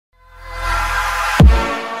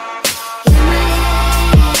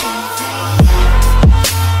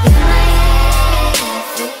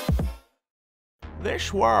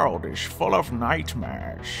This world is full of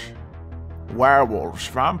nightmares. Werewolves,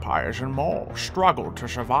 vampires, and more struggle to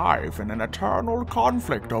survive in an eternal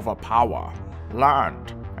conflict over power,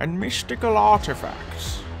 land, and mystical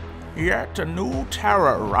artifacts. Yet a new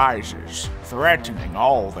terror rises, threatening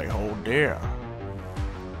all they hold dear.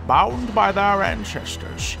 Bound by their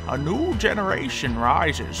ancestors, a new generation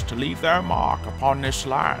rises to leave their mark upon this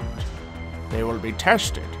land. They will be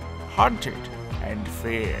tested, hunted, and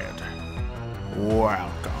feared.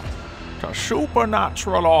 Welcome to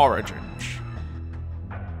Supernatural Origins.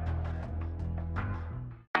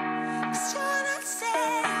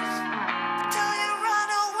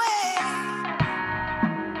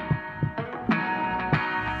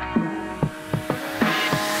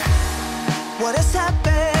 What has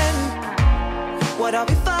happened? What are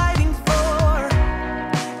we fighting for?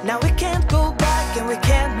 Now we can't go back and we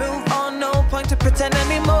can't move on. No point to pretend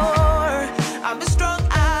anymore. I've been strung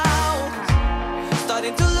out,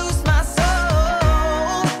 starting to lose my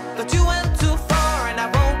soul. But you went too far and I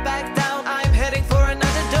won't back down. I'm heading for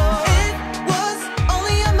another door. It was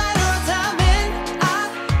only a matter of timing. I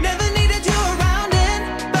never needed you around it,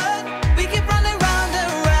 but we keep running round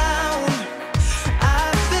and round.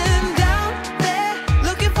 I've been down there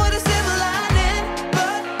looking for the silver lining,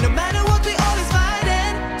 but no matter what we always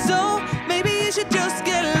fighting. So maybe you should just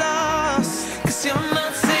get lost, 'cause you're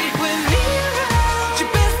not safe with me around. You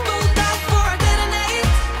best bolt out before I detonate.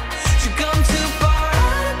 You come too far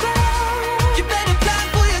out of bounds. You better plan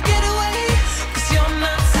for your getaway, 'cause you're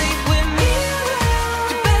not safe with me around.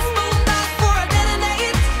 You best bolt out before I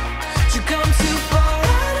detonate. You come too far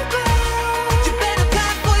out of bounds. You better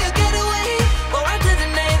plan for your getaway, or I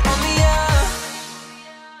detonate on the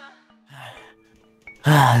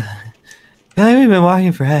We've been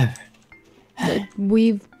walking forever.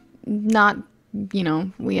 We've not,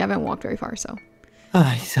 we haven't walked very far, so.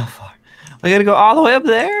 Oh, so far. We gotta go all the way up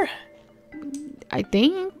there? I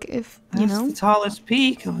think if, That's the tallest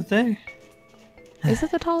peak over there. Is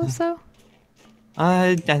it the tallest though?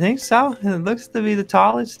 I think so. It looks to be the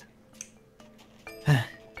tallest. Alright,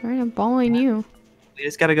 I'm following you. We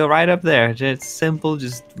just gotta go right up there. Just simple,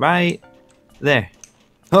 just right there.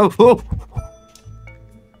 Oh,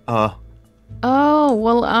 oh. Oh,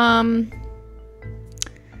 well, I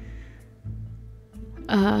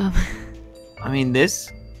mean,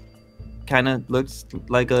 this kind of looks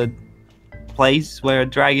like a place where a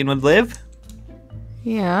dragon would live.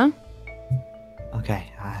 yeah.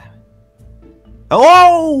 Okay.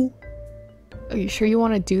 Hello! Are you sure you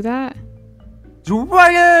want to do that?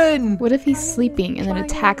 Dragon! What if he's sleeping and then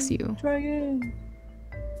attacks you? Dragon!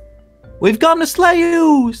 We've come to slay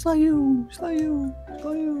you! Slay you! Slay you!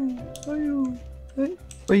 Slay you! Slay you! Hey,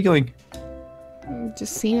 where are you going?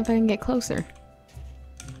 Just seeing if I can get closer.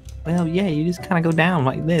 Well, yeah, you just kind of go down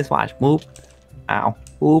like this. Watch. Whoop. Ow.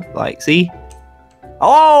 Whoop. Like, see?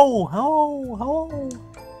 Hello! Hello! Hello!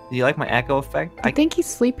 Do you like my echo effect? I think he's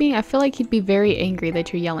sleeping. I feel like he'd be very angry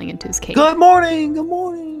that you're yelling into his cave. Good morning! Good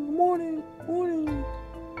morning! Good morning! Good morning!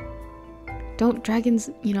 Don't dragons,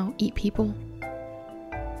 eat people?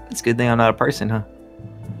 It's a good thing I'm not a person, huh?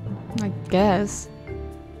 I guess.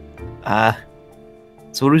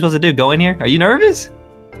 So what are we supposed to do? Go in here? Are you nervous?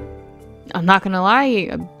 I'm not gonna lie.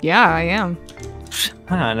 Yeah, I am.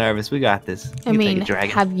 I'm not nervous. We got this. I We can mean, take a dragon.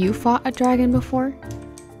 have you fought a dragon before?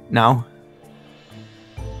 No.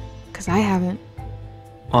 Because I haven't,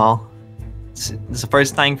 Well, it's the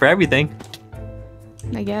first thing for everything.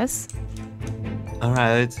 I guess. All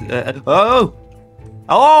right. Oh!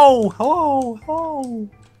 Hello! Hello! Hello!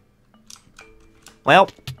 Well,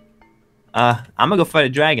 I'm gonna go fight a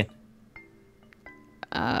dragon.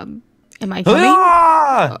 Am I coming?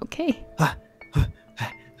 Ah! Okay.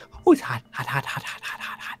 Oh, it's hot, hot, hot, hot, hot, hot,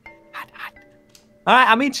 hot, hot, hot. All right,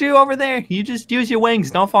 I'll meet you over there. You just use your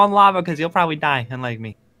wings. Don't fall in lava because you'll probably die, unlike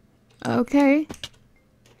me. Okay.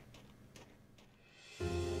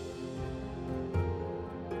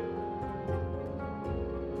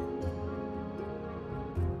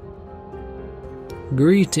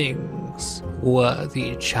 Greetings,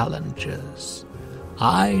 worthy challengers.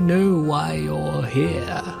 I know why you're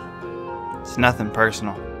here. It's nothing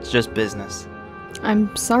personal. It's just business.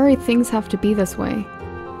 I'm sorry things have to be this way.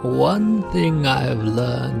 One thing I have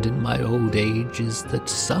learned in my old age is that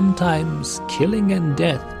sometimes killing and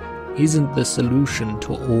death isn't the solution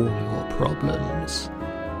to all your problems.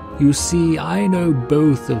 You see, I know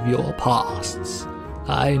both of your pasts.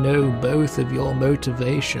 I know both of your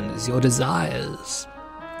motivations, your desires.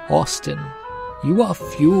 Austin, you are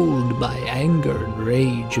fueled by anger and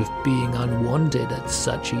rage of being unwanted at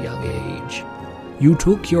such a young age. You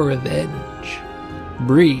took your revenge.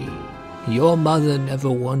 Bree, Your mother never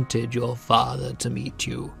wanted your father to meet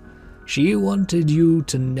you. She wanted you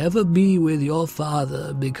to never be with your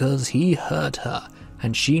father because he hurt her,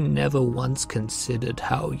 and she never once considered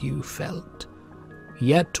how you felt.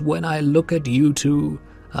 Yet when I look at you two,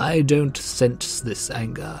 I don't sense this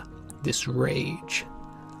anger, this rage.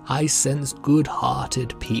 I sense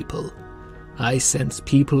good-hearted people. I sense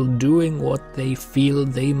people doing what they feel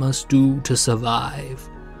they must do to survive.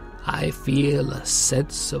 I feel a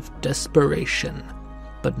sense of desperation,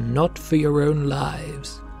 but not for your own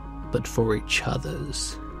lives, but for each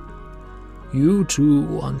other's. You two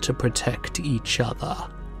want to protect each other.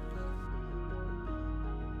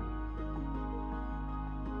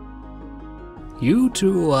 You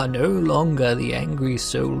two are no longer the angry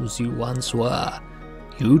souls you once were.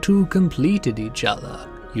 You two completed each other.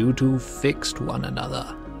 You two fixed one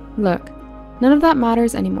another. Look, none of that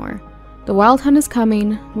matters anymore. The Wild Hunt is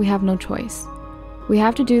coming. We have no choice. We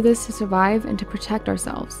have to do this to survive and to protect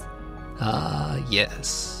ourselves. Ah,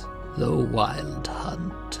 yes, the Wild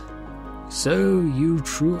Hunt. So you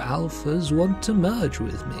true alphas want to merge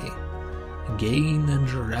with me, gain a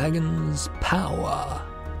dragon's power.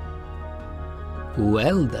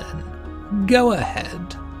 Well then, go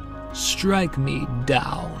ahead. Strike me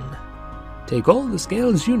down. Take all the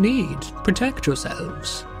scales you need. Protect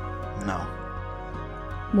yourselves. No.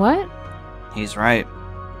 What? He's right.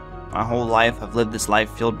 My whole life I've lived this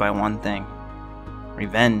life fueled by one thing.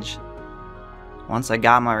 Revenge. Once I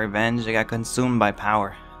got my revenge, I got consumed by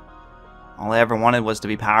power. All I ever wanted was to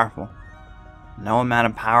be powerful. No amount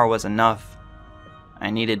of power was enough. I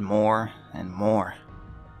needed more and more.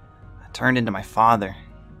 I turned into my father.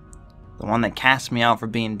 The one that cast me out for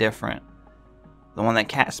being different. The one that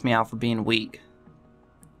cast me out for being weak.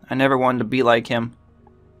 I never wanted to be like him,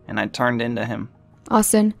 and I turned into him.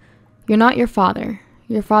 Austin, you're not your father.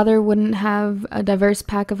 Your father wouldn't have a diverse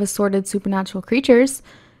pack of assorted supernatural creatures.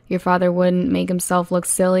 Your father wouldn't make himself look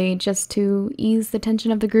silly just to ease the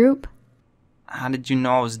tension of the group. How did you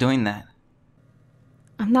know I was doing that?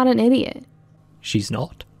 I'm not an idiot. She's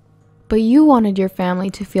not. But you wanted your family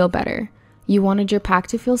to feel better. You wanted your pack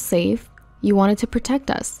to feel safe. You wanted to protect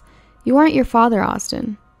us. You aren't your father,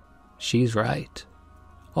 Austin. She's right.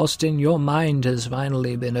 Austin, your mind has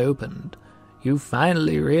finally been opened. You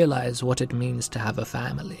finally realize what it means to have a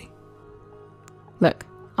family. Look,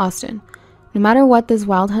 Austin, no matter what this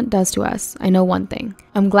Wild Hunt does to us, I know one thing.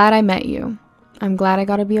 I'm glad I met you. I'm glad I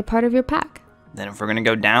got to be a part of your pack. Then if we're gonna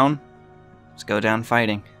go down, let's go down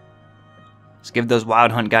fighting. Let's give those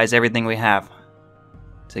Wild Hunt guys everything we have.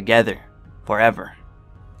 Together. Forever.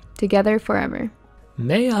 Together forever.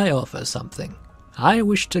 May I offer something? I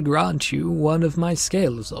wish to grant you one of my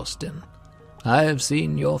scales, Austin. I have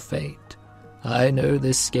seen your fate. I know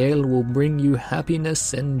this scale will bring you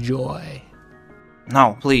happiness and joy.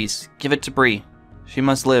 No, please, give it to Bri. She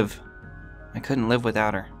must live. I couldn't live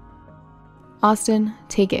without her. Austin,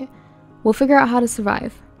 take it. We'll figure out how to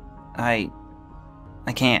survive. I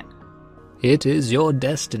can't. It is your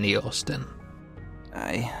destiny, Austin.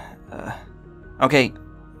 Okay,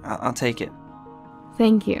 I'll take it.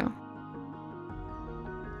 Thank you.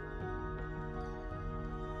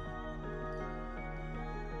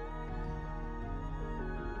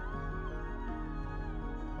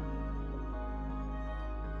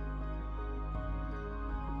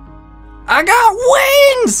 I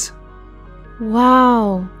got wings!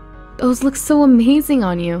 Wow. Those look so amazing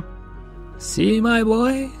on you. See, my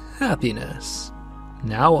boy? Happiness.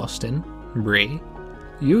 Now, Austin, Bri,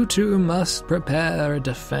 you two must prepare a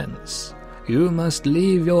defense. You must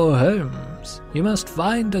leave your homes. You must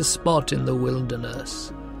find a spot in the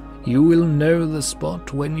wilderness. You will know the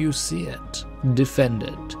spot when you see it. Defend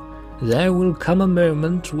it. There will come a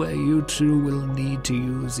moment where you two will need to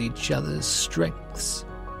use each other's strengths.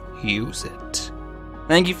 Use it.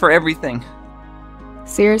 Thank you for everything.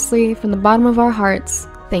 Seriously, from the bottom of our hearts,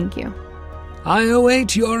 thank you. I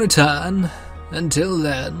await your return. Until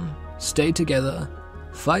then, stay together,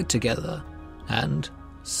 fight together, and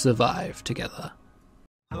survive together.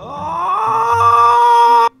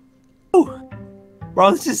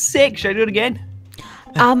 Bro, this is sick. Should I do it again?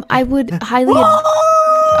 I would highly...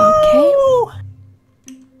 Okay.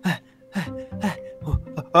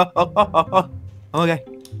 Okay.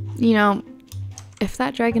 You know, if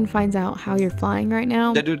that dragon finds out how you're flying right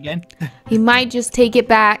now, Should I do it again? he might just take it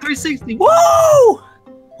back. 360. Whoa!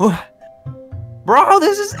 Bro,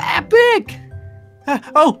 this is epic!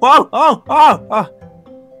 Oh!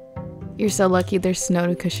 You're so lucky there's snow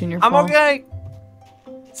to cushion your I'm fall. okay.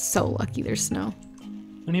 So lucky there's snow.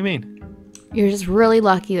 What do you mean? You're just really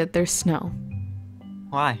lucky that there's snow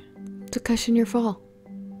Why? to cushion your fall.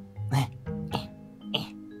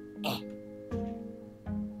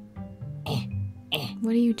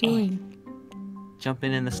 What are you doing?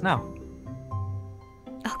 Jumping in the snow.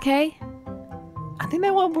 Okay. I think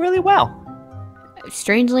that went really well.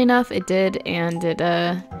 Strangely enough, it did, and it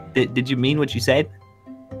Did you mean what you said?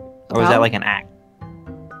 Or was that Well- like an act?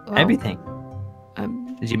 well, Everything.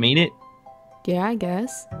 Did you mean it? Yeah, I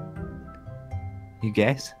guess. You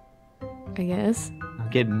guess? I guess. I'm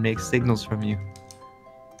getting mixed signals from you.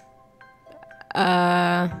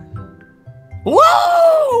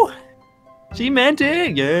 Whoa! She meant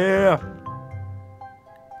it, yeah.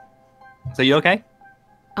 So you okay?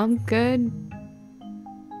 I'm good.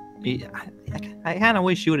 Yeah, I kind of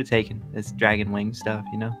wish you would have taken this dragon wing stuff,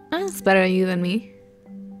 you know? It's better you than me.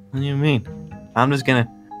 What do you mean? I'm just gonna.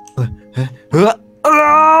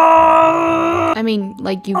 I mean,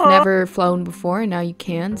 like, you've never flown before, and now you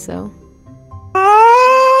can, so.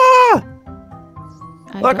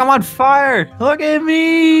 Look, I'm on fire! Look at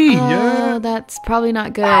me! Oh, Yeah. that's probably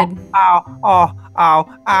not good. Ow! Ow!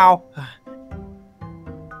 Ow! Ow!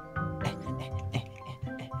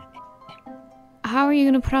 How are you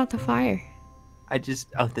gonna put out the fire? I just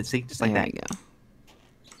see, just like There that. you go.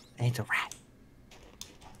 Hey, it's a rat. Do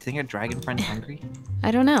you think our dragon friend's hungry?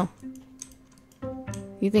 I don't know.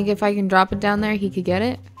 You think if I can drop it down there, he could get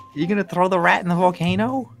it? You gonna throw the rat in the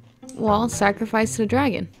volcano? Well, sacrifice to the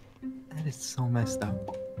dragon. That is so messed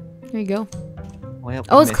up. There you go. Way up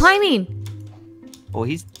Oh, the it's miss. climbing! Oh,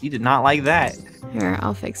 he did not like that. Here,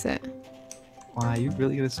 I'll fix it. Wow, you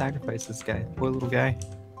really gonna sacrifice this guy? Poor little guy.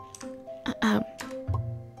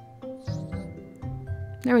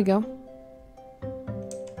 There we go.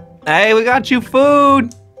 Hey, we got you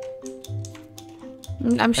food!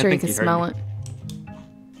 I'm sure you think can he heard smell me. it.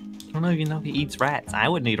 I don't know if you know he eats rats. I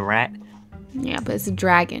wouldn't eat a rat. Yeah, but it's a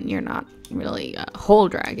dragon. You're not really a whole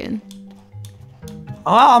dragon.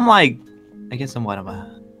 Oh, I'm like, I guess I'm what? I'm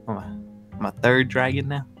a third dragon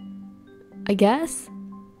now. I guess?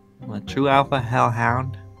 I'm a true alpha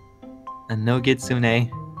hellhound, a no Gitsune,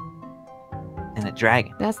 and a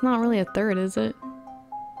dragon. That's not really a third, is it?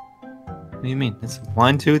 What do you mean? It's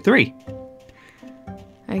 1, 2, 3.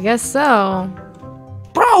 I guess so.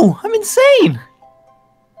 Bro, I'm insane!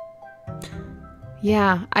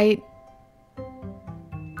 Yeah, I'm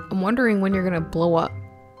wondering when you're gonna blow up.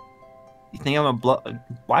 You think I'm gonna blow?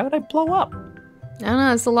 Why would I blow up? I don't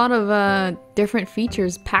know, it's a lot of different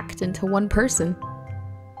features packed into one person.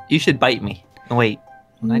 You should bite me. Oh, wait,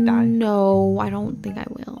 would I die? No, I don't think I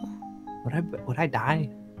will. Would I die?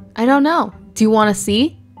 I don't know. Do you want to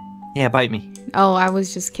see? Yeah, bite me. Oh, I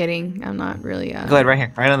was just kidding. I'm not really. Go ahead, right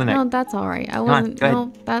here, right on the neck. No, that's all right. I on, wasn't. go ahead.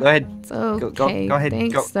 No, that's Go ahead. okay. Go ahead,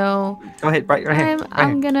 Thanks, go. though. Go ahead, right here.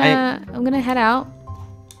 I'm gonna head out.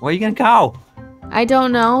 Where are you gonna go? I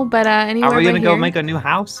don't know, but anywhere Are we but gonna go here. make a new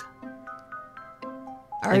house?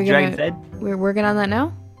 Are Like we Dragon gonna? said? We're working on that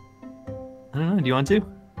now. I don't know. Do you want to?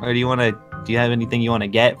 Or do you want to? Do you have anything you want to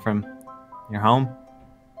get from your home?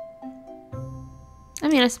 I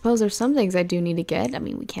mean, I suppose there's some things I do need to get. I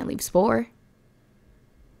mean, we can't leave Spore.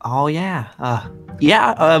 Oh yeah.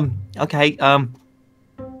 Yeah. Okay. You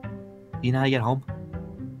know how to get home?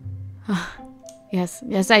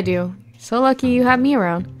 Yes, I do. So lucky you have me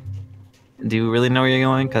around. Do you really know where you're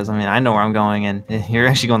going? Because I mean, I know where I'm going, and you're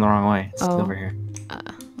actually going the wrong way. It's Oh. over here.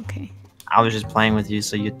 Okay, I was just playing with you,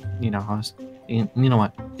 so you know, you know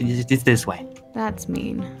what? It's this way. that's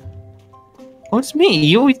mean. What's me?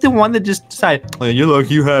 You're the one that just decided. Well, you're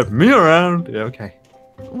lucky you have me around. Yeah, okay.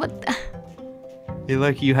 What? The- You're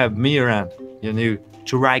lucky you have me around. Your new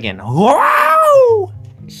dragon. Wow!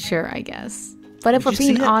 Sure, I guess. But if Did we're you see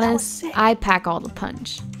being that? That was honest, sick. I pack all the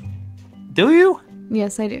punch. Do you?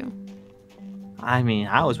 Yes, I do. I mean,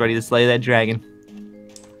 I was ready to slay that dragon.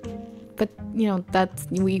 But you know, that's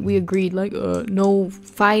we agreed. Like, no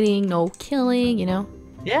fighting, no killing. You know.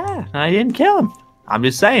 Yeah, I didn't kill him. I'm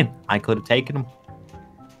just saying, I could have taken him.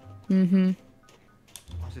 Mm-hmm.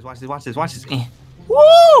 Watch this.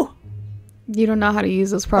 Woo! You don't know how to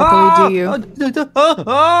use those properly, do you?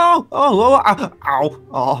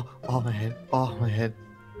 Oh, my head.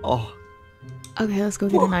 Oh. Okay, let's go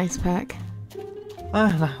get an ice pack.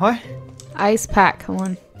 What? Ice pack, come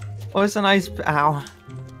on. What's an ice? Ow.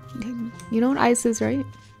 You know what ice is, right?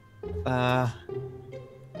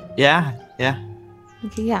 Yeah.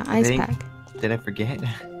 Okay, yeah, ice think- pack. Did I forget?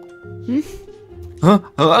 Maybe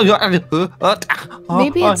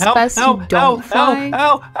Maybe it's best you don't fly.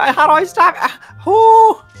 How do I stop?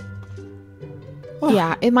 Ooh.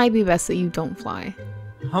 Yeah, it might be best that you don't fly.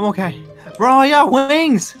 I'm okay. Bro, I got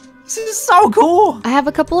wings. This is so cool. I have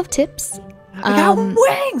a couple of tips. I got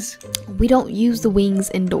wings. We don't use the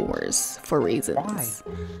wings indoors for reasons.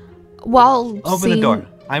 Well, Open the door.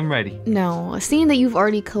 I'm ready. No, seeing that you've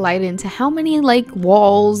already collided into how many like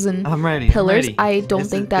walls and I'm ready. pillars, I'm ready. I don't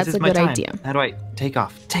think that's this a is my good time. idea. How do I take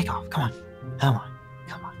off? Take off. Come on. Come on.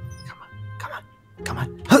 Come on. Come on. Come on. Come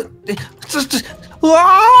on.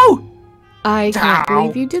 Whoa! I can't Ow.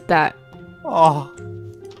 believe you did that. Oh.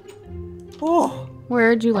 Oh.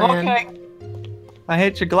 Where'd you land? Okay. I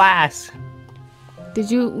hit your glass. Did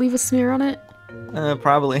you leave a smear on it?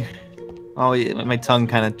 Probably. Oh, yeah, my tongue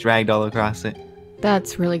kind of dragged all across it.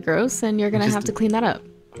 That's really gross, and you're gonna Just- have to clean that up.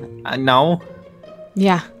 No.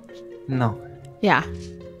 Yeah. No. Yeah.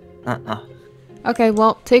 Uh-uh. Okay,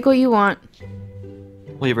 well, take what you want.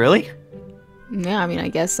 Wait, really? Yeah, I mean, I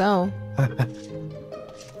guess so.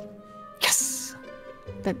 Yes.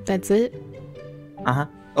 That's it? Uh-huh.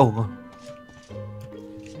 Oh.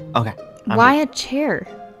 Okay. I'm Why ready. a chair?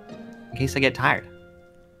 In case I get tired.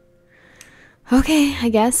 Okay, I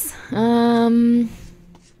guess. I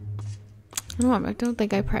don't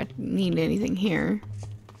think I need anything here.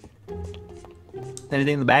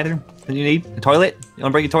 Anything in the bathroom that you need? The toilet? You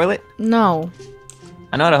want to bring a toilet? No.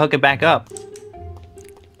 I know how to hook it back up.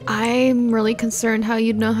 I'm really concerned how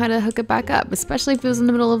you'd know how to hook it back up, especially if it was in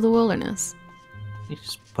the middle of the wilderness. You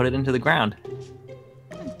just put it into the ground.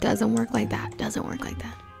 Doesn't work like that. Doesn't work like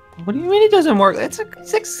that. What do you mean it doesn't work? It's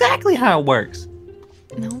exactly how it works.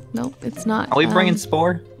 No, it's not. Are we bringing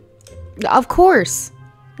Spore? Of course.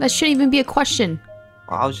 That shouldn't even be a question.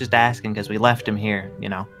 Well, I was just asking because we left him here, you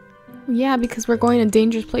know. Yeah, because we're going to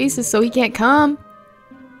dangerous places, so he can't come.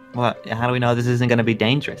 What? How do we know this isn't going to be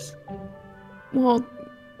dangerous? Well,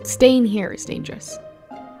 staying here is dangerous.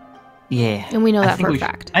 Yeah. And we know I that think for a we should-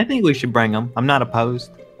 fact. I think we should bring him. I'm not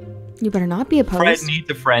opposed. You better not be Fred opposed. needs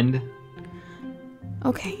a friend.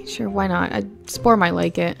 Okay, sure, why not? Spore might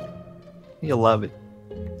like it. You'll love it.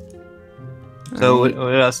 So Alright.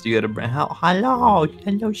 what else do you got to bring? Hello,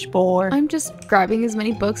 Spore. I'm just grabbing as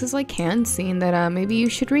many books as I can, seeing that maybe you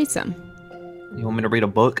should read some. You want me to read a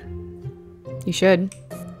book? You should.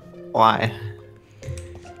 Why?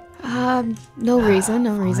 No reason,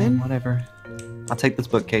 no Fine, reason. whatever. I'll take this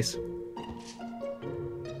bookcase.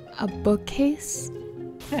 A bookcase?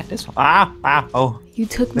 Yeah, this one. Oh. You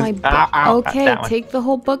took my book. Ow, Okay, that one. take the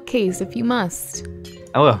whole bookcase if you must.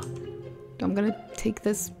 Oh. I'm gonna take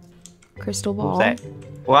this crystal What's ball. that?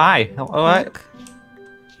 Why? What? Look.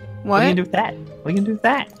 What are you What? gonna do with that? What are you gonna do with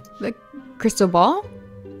that? The crystal ball?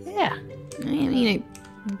 Yeah. I mean,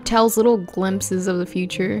 it tells little glimpses of the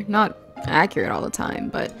future. Not accurate all the time,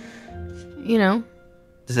 but, you know.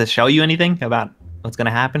 Does it show you anything about what's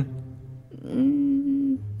gonna happen?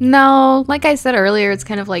 No, like I said earlier, it's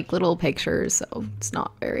kind of like little pictures, so it's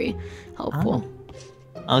not very helpful.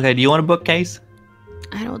 Okay, do you want a bookcase?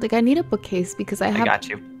 I don't think I need a bookcase because I have I got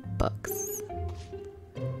you. books.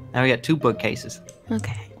 Now we got 2 bookcases.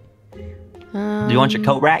 Okay. Do you want your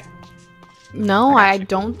coat rack? No, I I got you.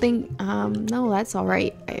 don't think. No, that's all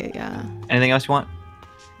right. Anything else you want?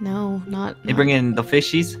 No, not. You bring in the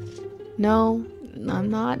fishies? No, I'm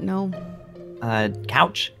not. No,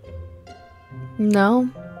 Couch? no,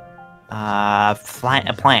 A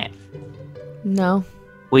plant. no,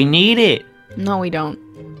 We need it. no. We don't.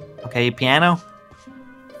 Okay, piano?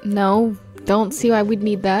 No, don't see why we'd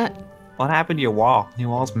need that. What happened to your wall? Your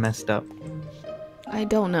wall's messed up. I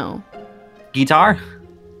don't know. Guitar?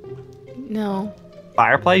 No,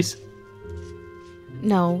 Fireplace?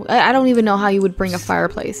 no. I don't even know how you would bring a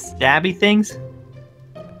fireplace. Stabby things?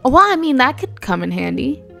 Oh, well, I mean that could come in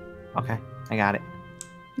handy. Okay, I got it.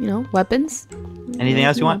 You know, weapons. Anything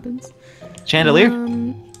else you want? Weapons. Chandelier?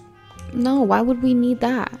 No. Why would we need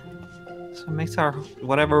that? So it makes our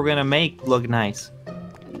whatever we're gonna make look nice.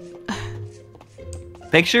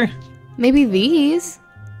 Picture? Maybe these.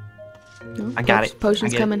 No, I got it.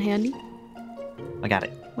 Potions I get come it. in handy. I got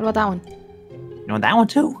it. What about that one? You want that one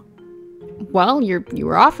too? Well, you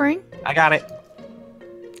were offering. I got it.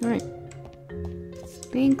 All right.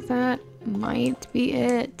 Think that might be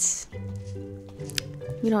it.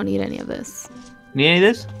 We don't need any of this. Need any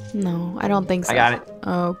of this? No, I don't think so. I got it.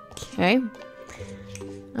 Okay.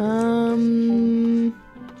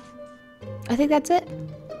 I think that's it.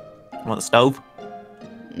 You want the stove?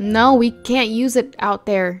 No, we can't use it out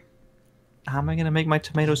there. How am I gonna make my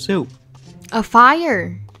tomato soup? A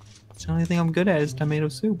fire. It's the only thing I'm good at is tomato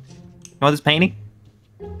soup. You want this painting?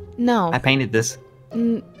 No. I painted this.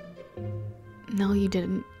 No, you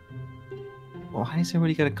didn't. Well, why is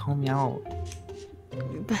everybody gotta call me out?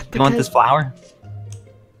 Because, You want this flower?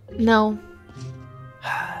 No,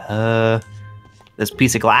 This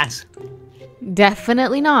piece of glass?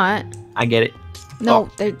 definitely not. I get it. No, Oh.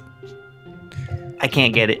 there. I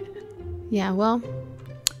can't get it. Yeah, well,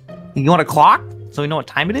 You want a clock? So we know what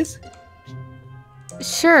time it is?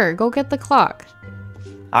 Sure, go get the clock.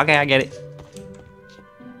 Okay, I get it.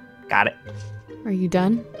 Got it. Are you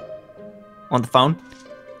done? On the phone?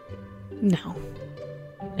 No.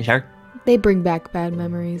 You sure? They bring back bad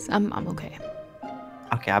memories. I'm okay.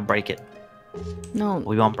 Okay, I'll break it. No.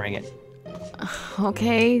 We won't bring it.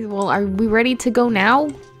 Okay, well, are we ready to go now?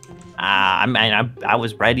 I mean, I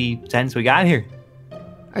was ready since we got here.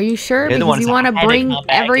 Are you sure? You're the Because ones you that want to had to bring come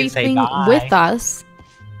back and say everything bye. with us.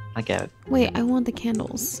 I get it. Wait, I want the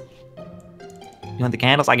candles. You want the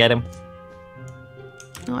candles? I get them.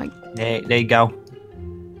 No, There you go.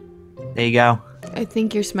 There you go. I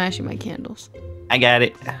think you're smashing my candles. I got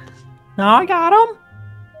it. No, I got them.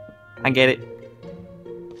 I get it.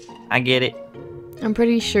 I get it. I'm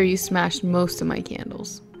pretty sure you smashed most of my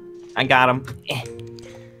candles. I got them.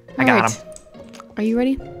 I got them. Are you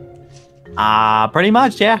ready? Pretty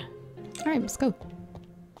much, yeah. All right, let's go.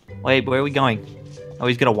 Wait, where are we going? Are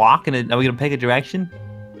we just gonna walk and are we gonna pick a direction?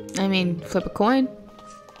 I mean, flip a coin. Do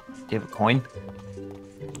you have a coin?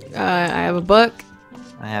 I have a book.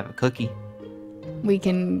 I have a cookie. We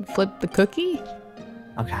can flip the cookie.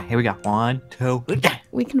 Okay, here we go. 1, 2.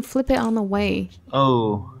 We can flip it on the way.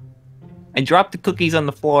 Oh. I dropped the cookies on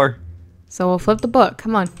the floor. So we'll flip the book.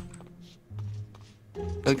 Come on.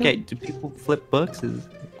 Okay, do people flip books?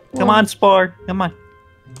 Come on, Spore. Come on.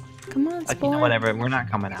 Come on, Okay, Spore. no, whatever. We're not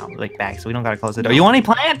coming out like back, so we don't gotta close the door. You want any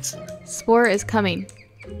plants? Spore is coming.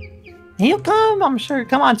 He'll come, I'm sure.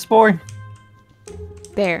 Come on, Spore.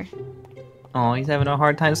 There. Oh, he's having a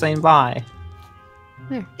hard time saying bye.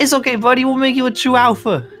 There. It's okay, buddy. We'll make you a true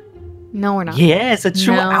alpha. No, we're not. Yes, a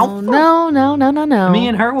true no, alpha. No. Me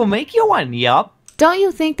and her will make you one. Yup. Don't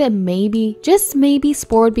you think that maybe, just maybe,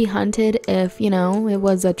 Spore would be hunted if, you know, it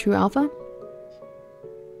was a true alpha?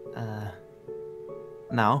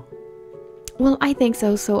 No. Well, I think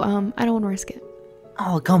so, so, I don't want to risk it.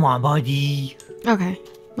 Oh, come on, buddy. Okay.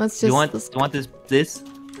 Let's just... You want this?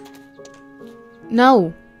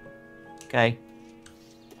 No. Okay.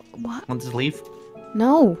 What? Want this leaf?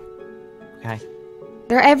 No. Okay.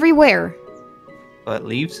 They're everywhere. But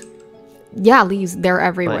leaves? Yeah, leaves. They're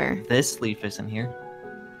everywhere. But this leaf isn't here.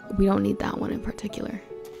 We don't need that one in particular.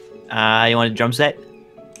 You want a drum set?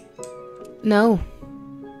 No.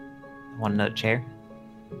 Want another chair?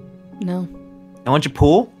 No. I want your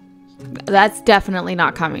pool? That's definitely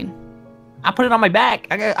not coming. I put it on my back.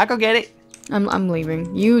 I go get it. I'm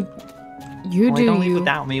leaving. You Don't do leave you.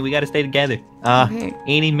 without me. We gotta stay together. Okay.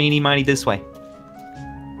 Eeny, meeny, miny, this way.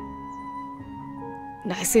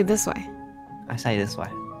 I say this way. I say this way.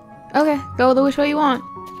 Okay, go the which way you want.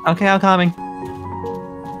 Okay, I'm coming.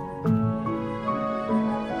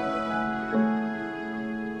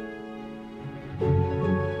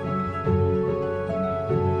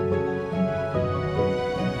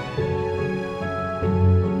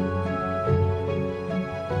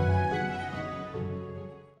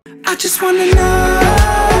 I just wanna know